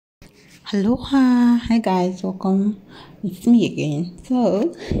Aloha, hi guys, welcome. It's me again.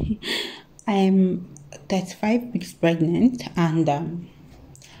 So, I'm 35 weeks pregnant, and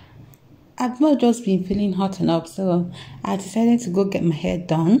I've not just been feeling hot enough, so I decided to go get my hair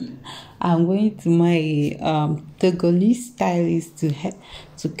done. I'm going to my Togolese stylist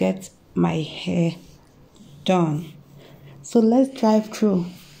to get my hair done. So let's drive through.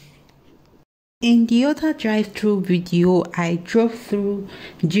 In the other drive-through video, I drove through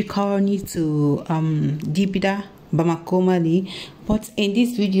Gikoroni to Dibida, Bamako, Mali. But in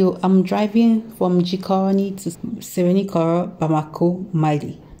this video, I'm driving from Gikoroni to Serenikoro, Bamako,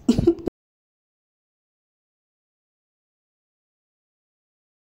 Mali.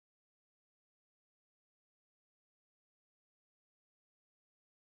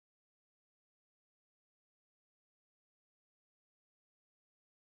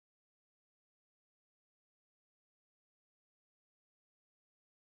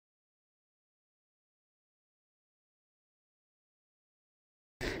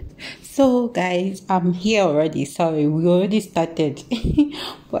 So guys, I'm here already. Sorry, we already started.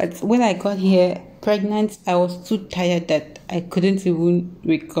 But when I got here pregnant, I was too tired that I couldn't even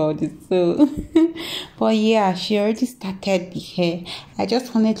record it. So but yeah, she already started the hair. I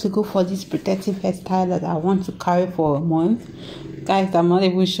just wanted to go for this protective hairstyle that I want to carry for a month. Guys, I'm not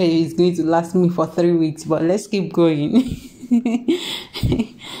even sure it's going to last me for 3 weeks, but let's keep going.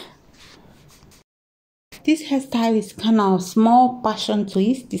 This hairstyle is kind of small passion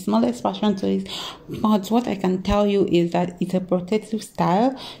twist, the smallest passion twist. But what I can tell you is that it's a protective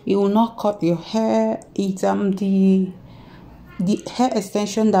style. It will not cut your hair. It's the hair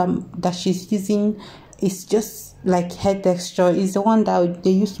extension that she's using is just like hair texture. It's the one that they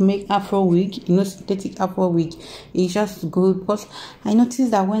used to make afro wig, synthetic afro wig. It's just good because I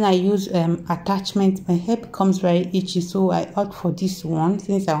noticed that when I use attachment, my hair becomes very itchy, so I opt for this one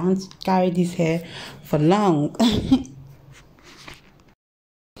since I want to carry this hair for long.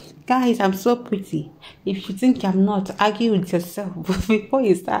 Guys, I'm so pretty. If you think I'm not, argue with yourself. But before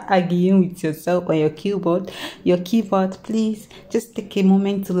you start arguing with yourself on your keyboard, please just take a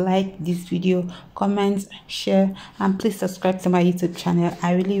moment to like this video, comment, share, and please subscribe to my YouTube channel.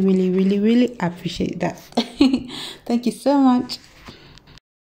 I really, really, really, really appreciate that. Thank you so much.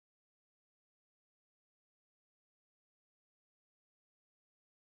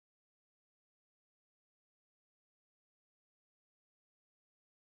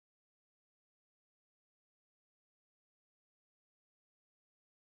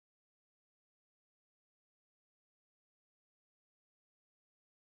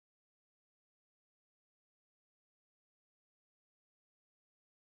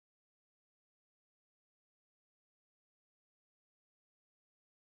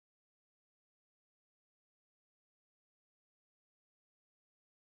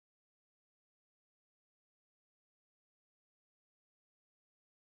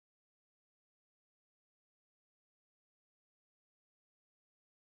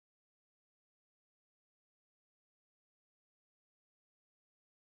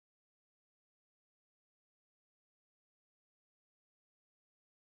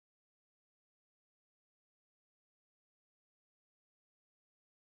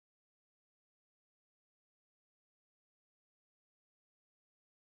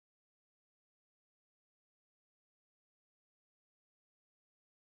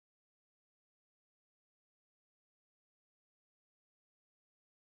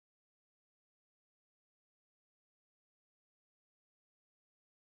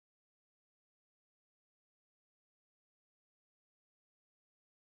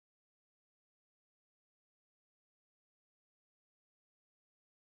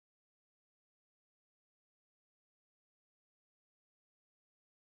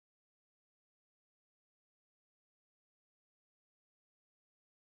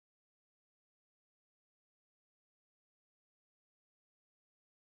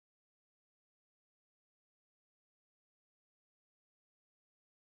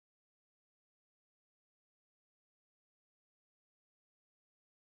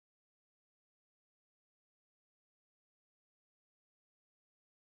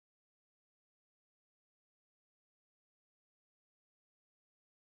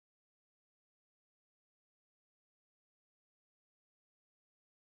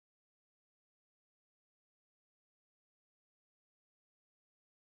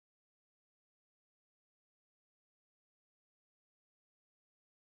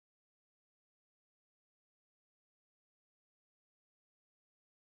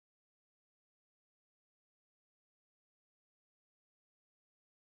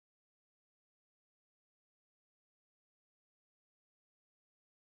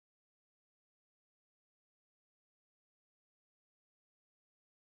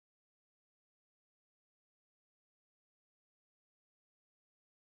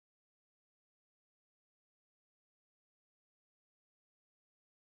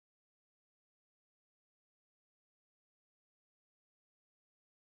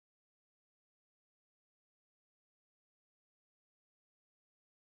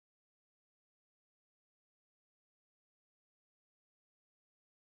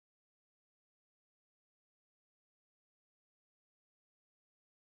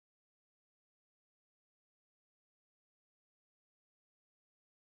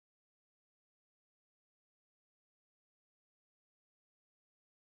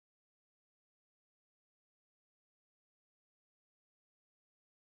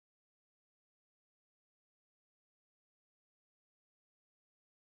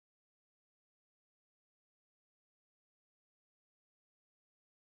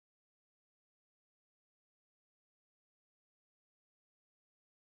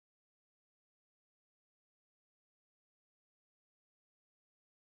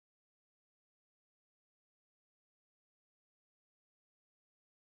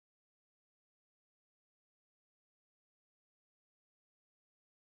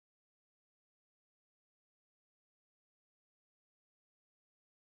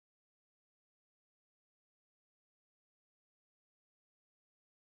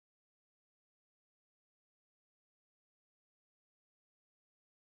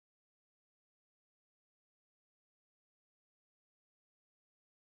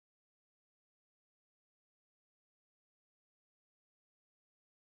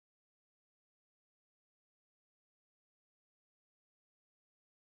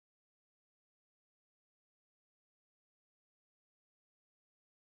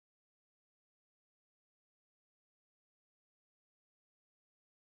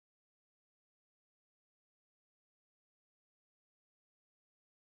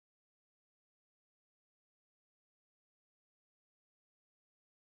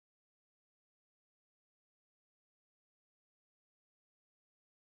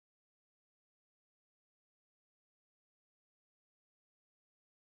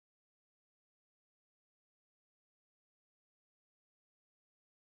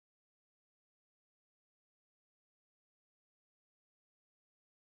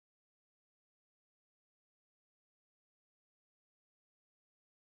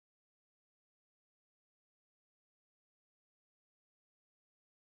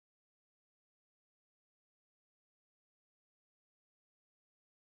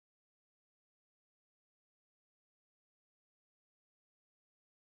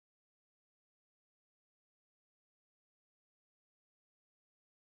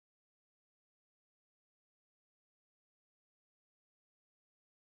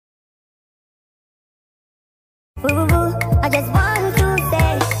 I just want